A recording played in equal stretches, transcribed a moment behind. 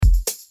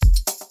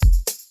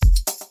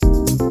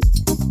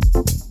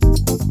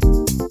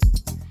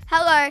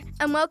Hello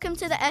and welcome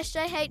to the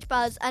SJH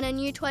Buzz and a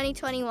new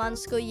 2021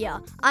 school year.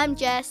 I'm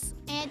Jess,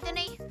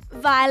 Anthony,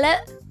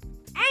 Violet,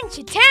 and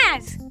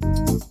Shehtaz.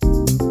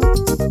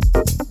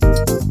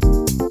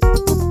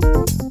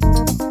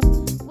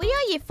 We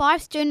are Year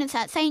 5 students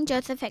at St.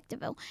 Joseph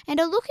Hectorville and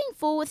are looking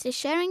forward to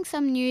sharing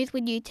some news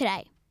with you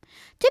today.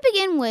 To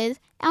begin with,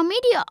 our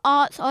Media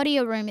Arts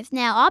audio room is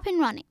now up and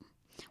running.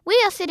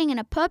 We are sitting in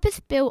a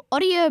purpose-built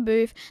audio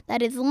booth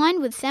that is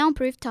lined with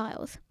soundproof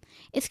tiles.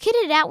 It's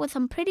kitted out with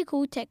some pretty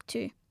cool tech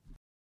too.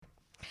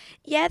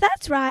 Yeah,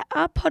 that's right.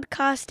 Our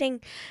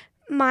podcasting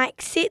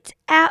mic sits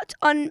out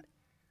on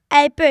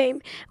a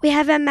boom. We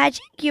have a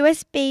magic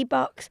USB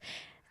box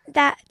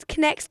that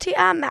connects to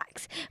our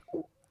Macs,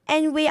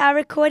 and we are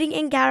recording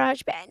in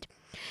GarageBand.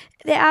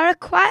 There are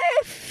quite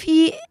a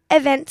few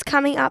events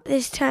coming up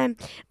this term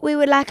we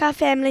would like our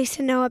families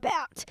to know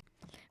about.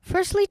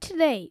 Firstly,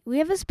 today, we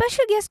have a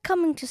special guest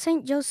coming to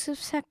St.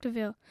 Joseph's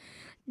Hectorville,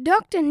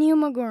 Dr. Neil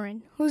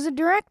McGoran, who is the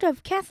Director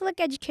of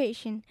Catholic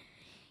Education.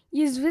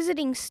 He is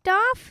visiting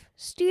staff,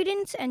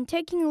 students, and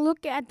taking a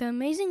look at the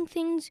amazing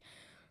things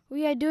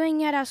we are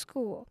doing at our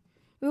school.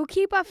 We will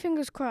keep our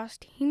fingers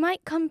crossed. He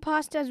might come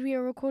past as we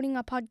are recording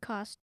our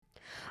podcast.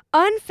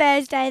 On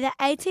Thursday, the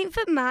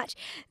 18th of March,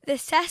 the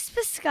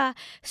Saspiska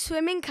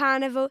Swimming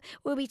Carnival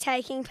will be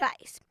taking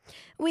place.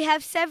 We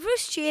have several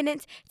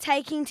students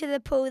taking to the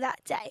pool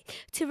that day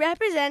to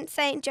represent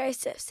St.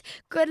 Joseph's.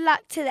 Good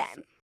luck to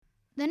them.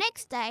 The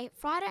next day,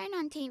 Friday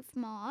 19th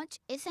March,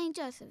 is St.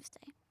 Joseph's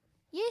Day.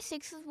 Year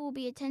 6s will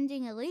be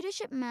attending a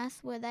leadership mass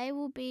where they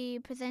will be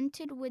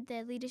presented with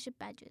their leadership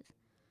badges.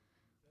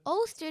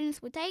 All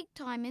students will take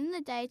time in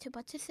the day to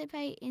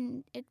participate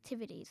in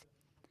activities.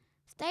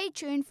 Stay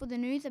tuned for the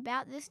news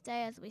about this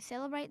day as we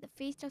celebrate the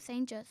Feast of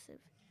St. Joseph.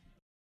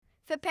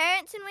 For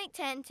parents in Week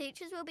 10,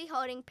 teachers will be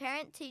holding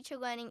parent-teacher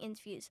learning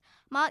interviews.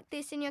 Mark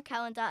this in your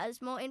calendar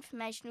as more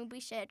information will be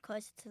shared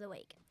closer to the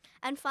week.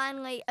 And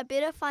finally, a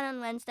bit of fun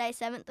on Wednesday,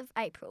 7th of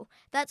April.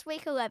 That's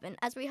week 11,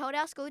 as we hold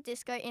our school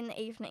disco in the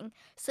evening.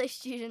 So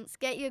students,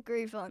 get your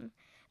groove on.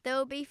 There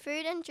will be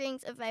food and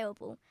drinks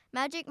available.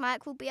 Magic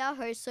Mike will be our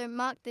host, so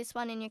mark this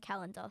one in your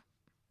calendar.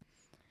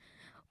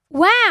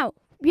 Wow!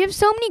 We have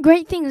so many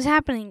great things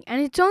happening,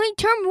 and it's only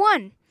term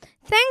 1.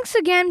 Thanks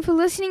again for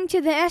listening to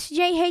the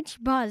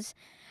SJH Buzz.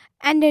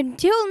 And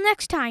until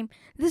next time,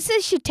 this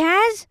is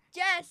Shehtaz,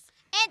 Jess,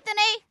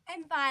 Anthony,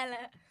 and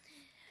Violet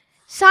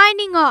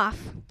signing off.